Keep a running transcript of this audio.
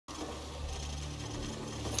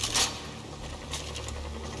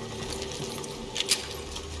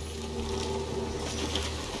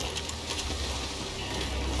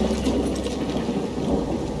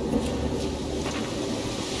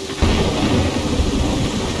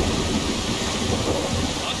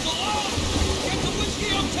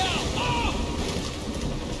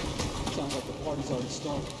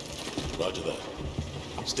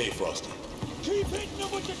day, Frosty. Keep hitting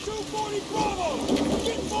them with the 240 Bravo!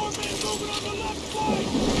 Get more men moving on the left flank!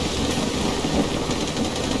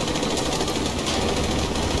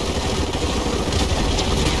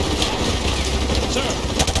 Sir,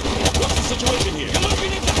 what's the situation here? You're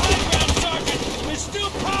looking at the high ground, Sergeant! There's still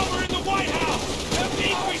power in the White House! That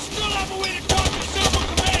means we still have a way to talk to Central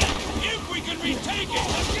Command! If we can retake it!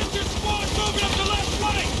 Now get your squad moving up the left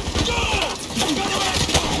flank! Go!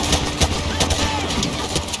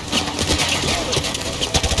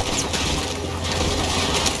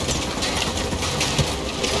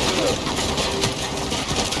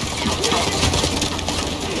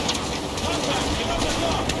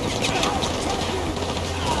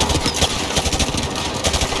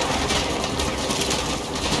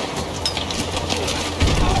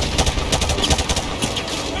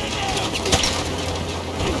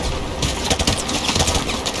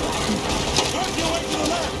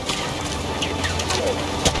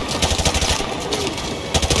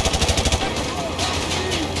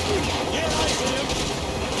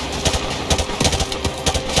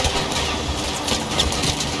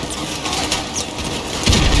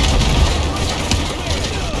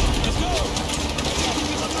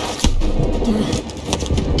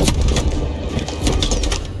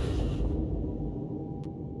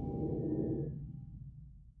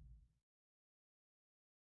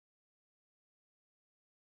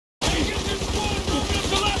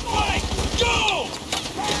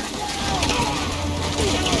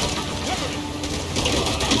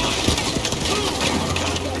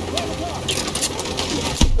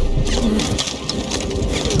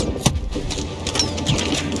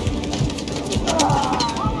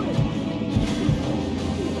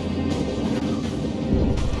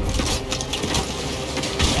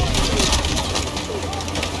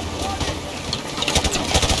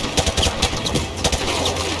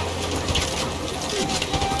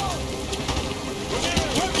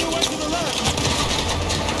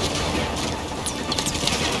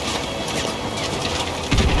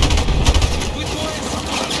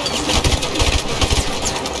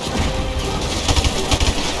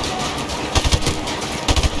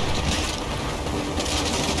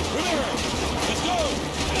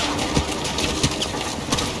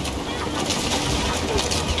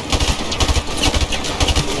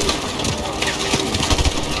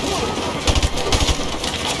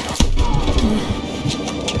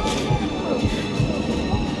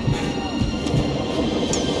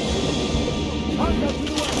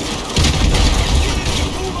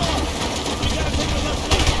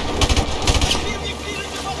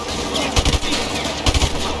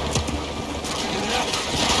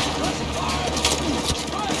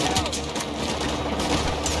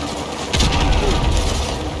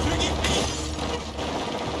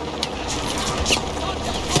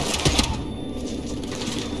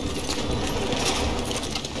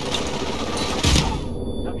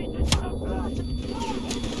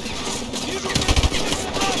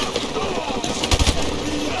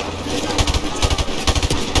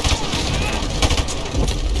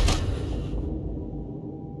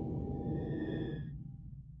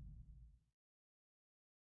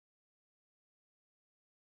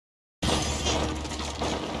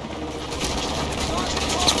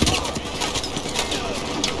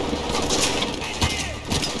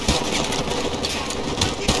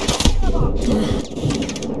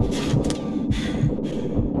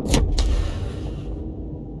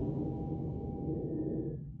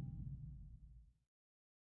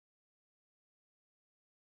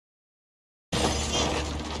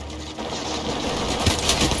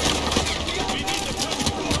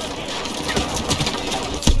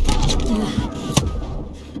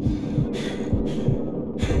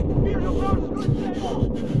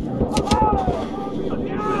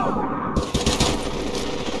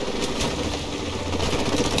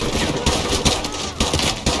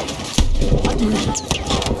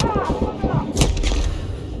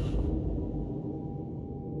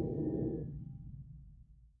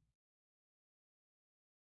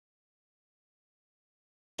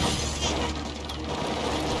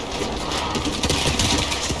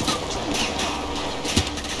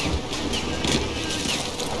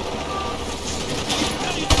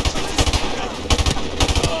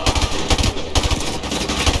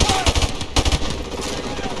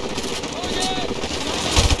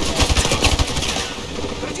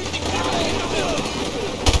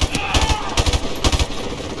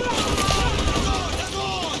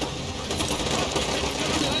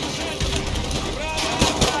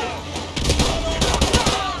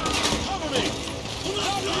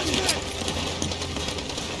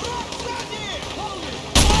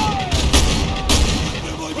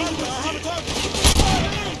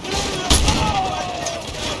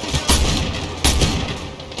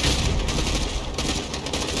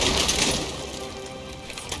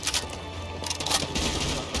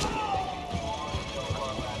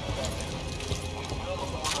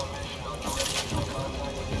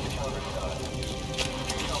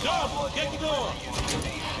 door!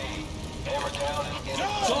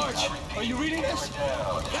 Sarge, are you reading this?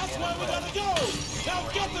 That's where we gotta go! Now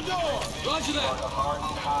get the door! Roger that.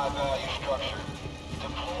 Hardened high-value structure.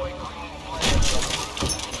 Deploy green flares on the roof of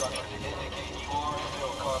the structure to indicate you are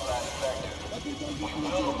still combat effective. We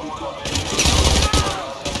will abort our mission.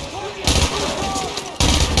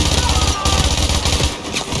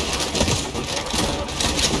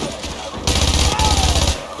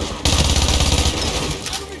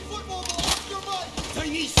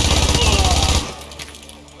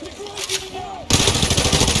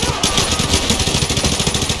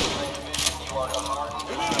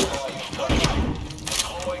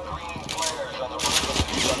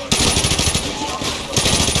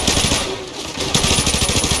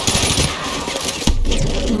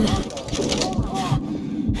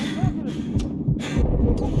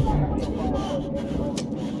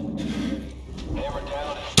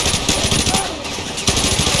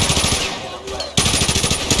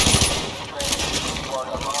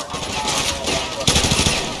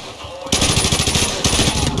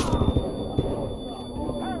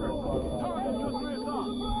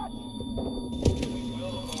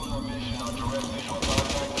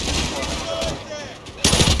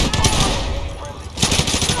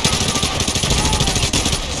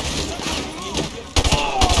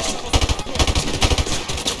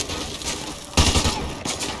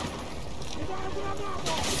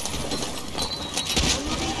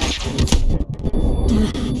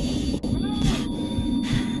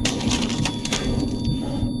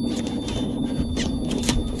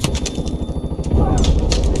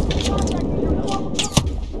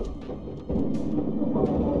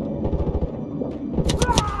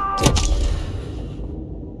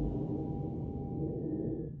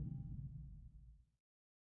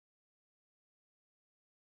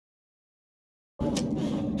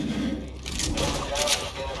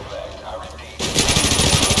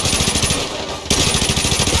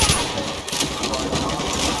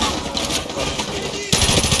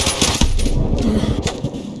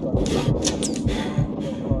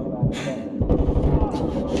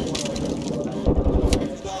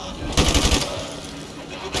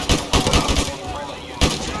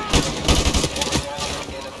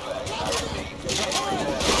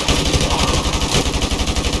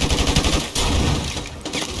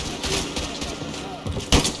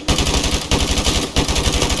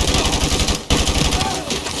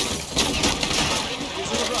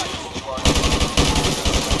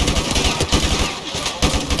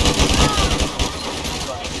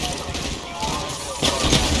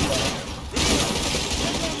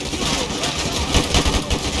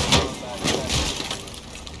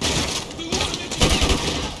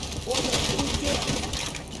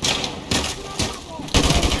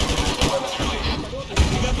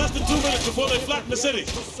 before they flatten the city.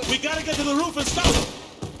 We gotta get to the roof and stop them.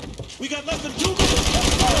 We got less than 2 minutes.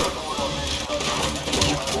 Let's go!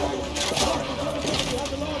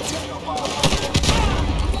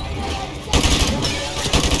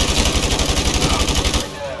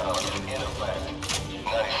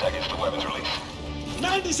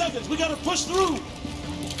 90 seconds, we gotta push through!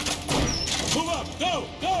 Move up, go,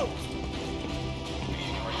 go!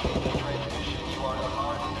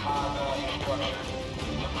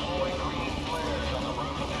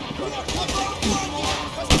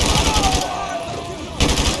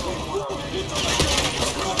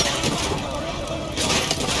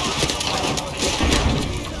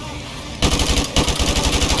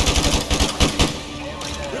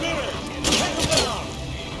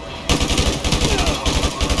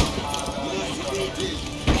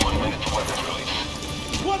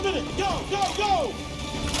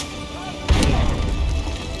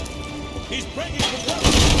 He's breaking the wall.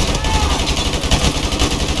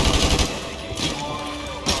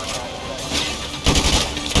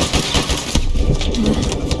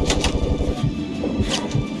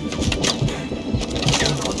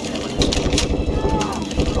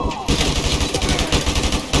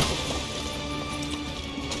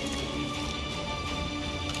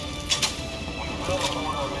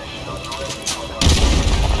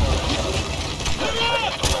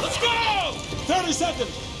 Let's go! 30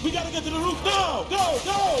 seconds! We gotta get to the roof now! Go,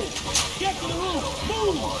 go! Get to the roof!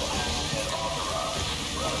 Move!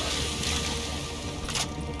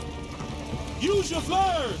 Use your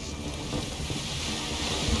flares!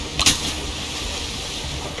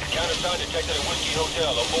 Countersign detected at Whiskey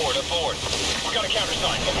Hotel. Aboard, aboard. We got a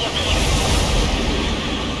countersign. Abort mission.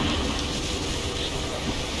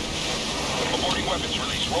 Aborting weapons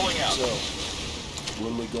release. Rolling out. So,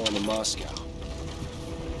 when we going to Moscow?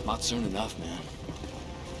 Not soon enough, man.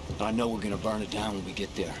 But I know we're gonna burn it down when we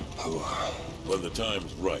get there. When the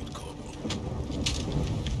time's right, Corporal.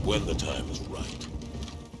 When the time is right.